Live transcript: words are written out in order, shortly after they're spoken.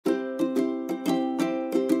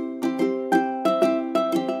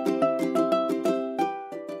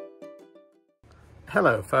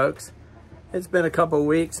Hello folks, it's been a couple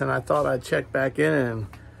weeks and I thought I'd check back in and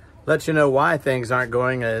let you know why things aren't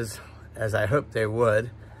going as I hoped they would.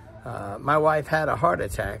 My wife had a heart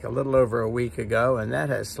attack a little over a week ago and that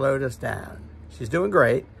has slowed us down. She's doing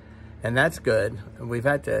great and that's good. We've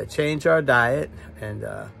had to change our diet and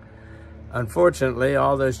unfortunately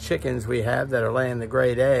all those chickens we have that are laying the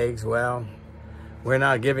great eggs, well, we're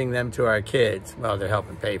not giving them to our kids. Well, they're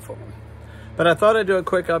helping pay for them. But I thought I'd do a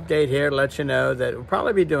quick update here to let you know that we'll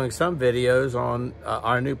probably be doing some videos on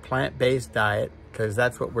our new plant-based diet, because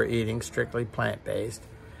that's what we're eating, strictly plant-based.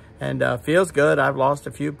 And feels good. I've lost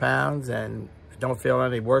a few pounds and don't feel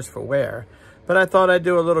any worse for wear. But I thought I'd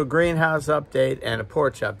do a little greenhouse update and a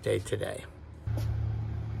porch update today.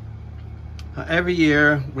 Every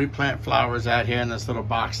year we plant flowers out here in this little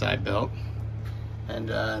box I built. And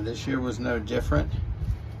this year was no different.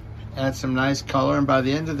 Add some nice color, and by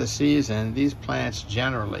the end of the season these plants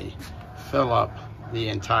generally fill up the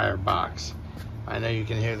entire box. I know you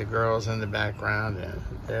can hear the girls in the background, and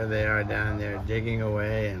there they are down there digging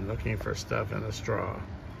away and looking for stuff in the straw.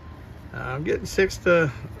 I'm getting 6 to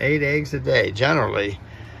 8 eggs a day, generally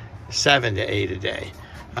 7 to 8 a day.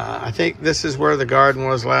 I think this is where the garden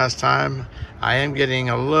was last time. I am getting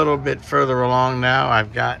a little bit further along now.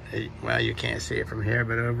 I've got, well, you can't see it from here,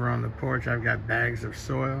 but over on the porch I've got bags of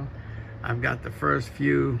soil. I've got the first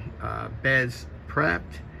few beds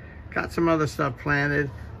prepped, got some other stuff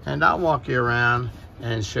planted, and I'll walk you around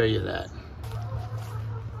and show you that.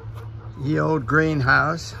 The old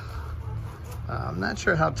greenhouse. I'm not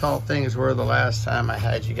sure how tall things were the last time I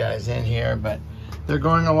had you guys in here, but they're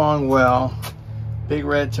going along well. Big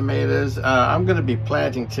red tomatoes. I'm going to be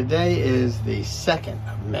planting. Today is the 2nd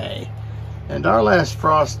of May, and our last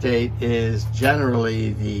frost date is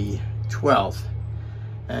generally the 12th.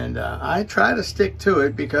 And I try to stick to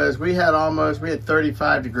it because we had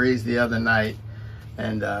 35 degrees the other night.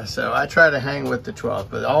 And so I try to hang with the 12th,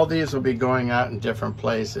 but all these will be going out in different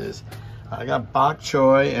places. I got bok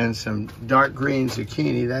choy and some dark green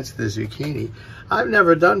zucchini. That's the zucchini. I've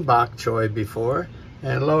never done bok choy before.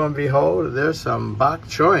 And lo and behold, there's some bok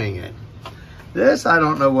choying it. This I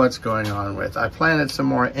don't know what's going on with. I planted some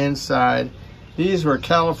more inside. These were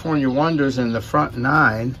California Wonders in the front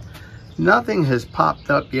 9. Nothing has popped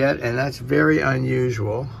up yet, and that's very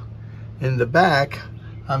unusual. In the back,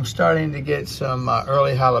 I'm starting to get some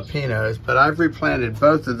early jalapenos, but I've replanted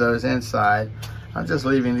both of those inside. I'm just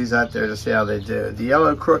leaving these out there to see how they do. The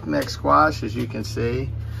yellow crookneck squash, as you can see,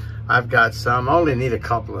 I've got some. I only need a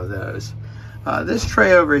couple of those. This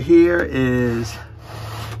tray over here is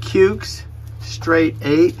Cukes, straight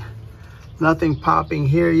 8. Nothing popping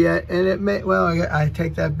here yet, and it may, well, I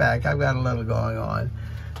take that back. I've got a little going on.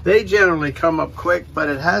 They generally come up quick, but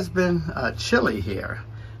it has been chilly here.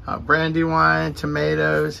 Brandywine,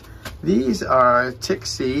 tomatoes. These are tick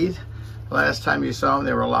seed. Last time you saw them,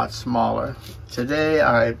 they were a lot smaller. Today,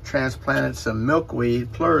 I transplanted some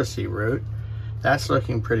milkweed pleurisy root. That's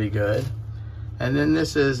looking pretty good. And then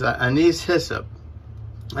this is anise hyssop.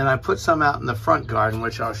 And I put some out in the front garden,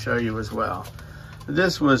 which I'll show you as well.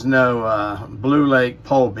 This was no Blue Lake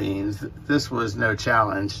pole beans. This was no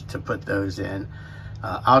challenge to put those in.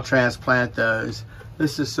 I'll transplant those.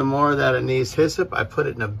 This is some more of that anise hyssop. I put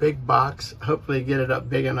it in a big box, hopefully get it up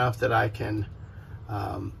big enough that I can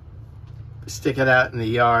stick it out in the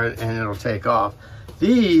yard and it'll take off.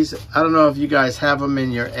 These, I don't know if you guys have them in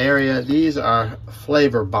your area. These are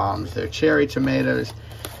flavor bombs. They're cherry tomatoes.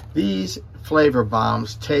 These flavor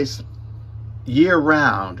bombs taste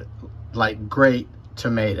year-round like great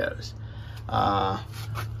tomatoes.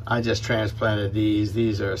 I just transplanted these.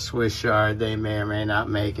 These are Swiss chard. They may or may not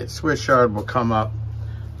make it. Swiss chard will come up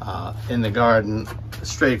in the garden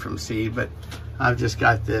straight from seed, but I've just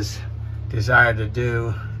got this desire to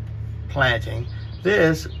do planting.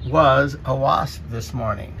 This was a wasp this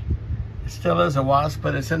morning. It still is a wasp,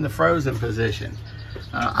 but it's in the frozen position.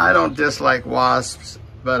 I don't dislike wasps,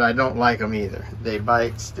 but I don't like them either. They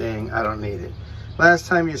bite, sting, I don't need it. Last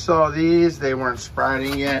time you saw these, they weren't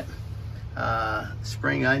sprouting yet.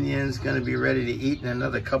 Spring onions going to be ready to eat in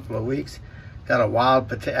another couple of weeks. Got a wild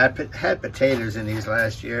potato. I had potatoes in these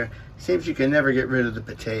last year. Seems you can never get rid of the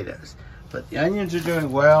potatoes, but the onions are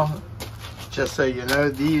doing well. Just so you know,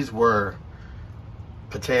 these were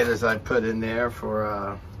potatoes I put in there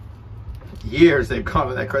for years. They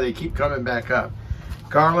keep coming back up.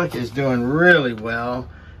 Garlic is doing really well,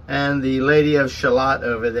 and the Lady of Shalott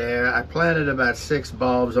over there, I planted about 6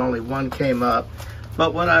 bulbs, only 1 came up.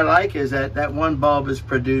 But what I like is that 1 bulb has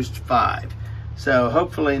produced 5. So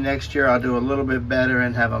hopefully next year I'll do a little bit better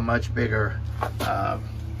and have a much bigger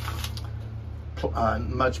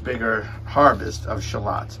much bigger harvest of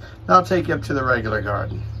shallots. Now I'll take you up to the regular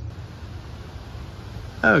garden.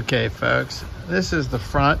 Okay folks, this is the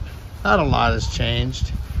front. Not a lot has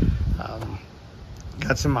changed.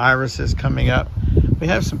 Got some irises coming up. We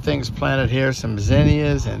have some things planted here, some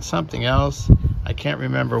zinnias and something else. I can't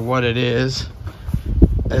remember what it is,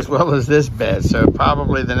 as well as this bed. So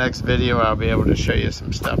probably the next video I'll be able to show you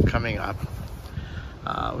some stuff coming up.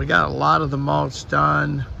 We got a lot of the mulch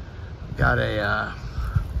done. Got a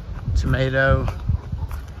tomato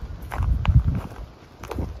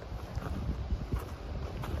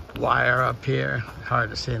wire up here. Hard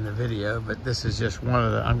to see in the video, but this is just one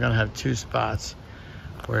of the, I'm gonna have 2 spots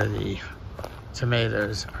where the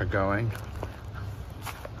tomatoes are going.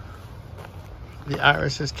 The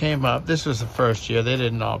irises came up. This was the first year. They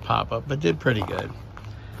didn't all pop up, but did pretty good.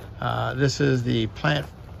 This is the plant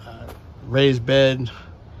raised bed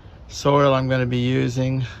soil I'm going to be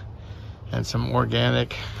using, and some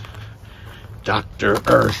organic Dr.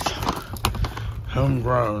 Earth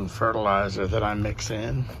homegrown fertilizer that I mix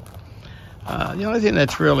in. The only thing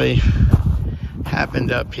that's really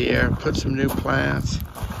happened up here, put some new plants.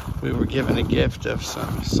 We were given a gift of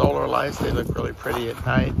some solar lights. They look really pretty at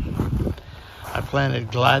night. I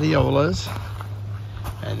planted gladiolas,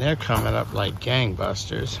 and they're coming up like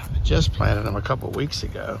gangbusters. I just planted them a couple weeks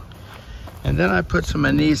ago. And then I put some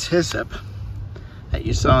anise hyssop that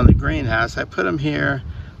you saw in the greenhouse. I put them here.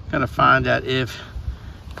 I'm gonna find out if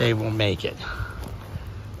they will make it.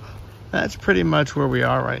 That's pretty much where we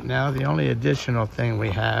are right now. The only additional thing we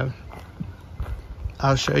have,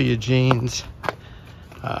 I'll show you Jean's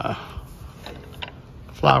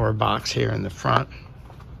flower box here in the front.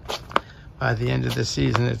 By the end of the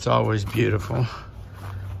season, it's always beautiful.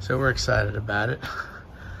 So we're excited about it.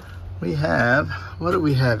 We have, what do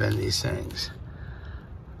we have in these things?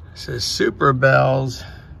 It says Super Bells,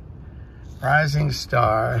 Rising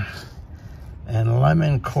Star, and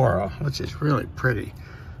Lemon Coral, which is really pretty.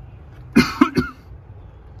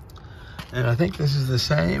 And I think this is the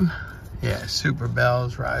same. Yeah, Super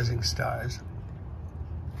Bells, Rising Stars.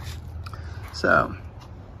 So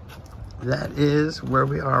that is where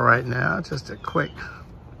we are right now. Just a quick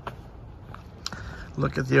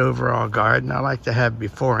look at the overall garden. I like to have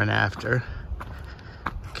before and after.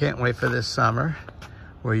 Can't wait for this summer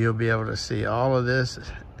where you'll be able to see all of this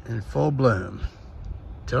in full bloom.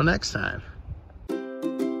 Till next time.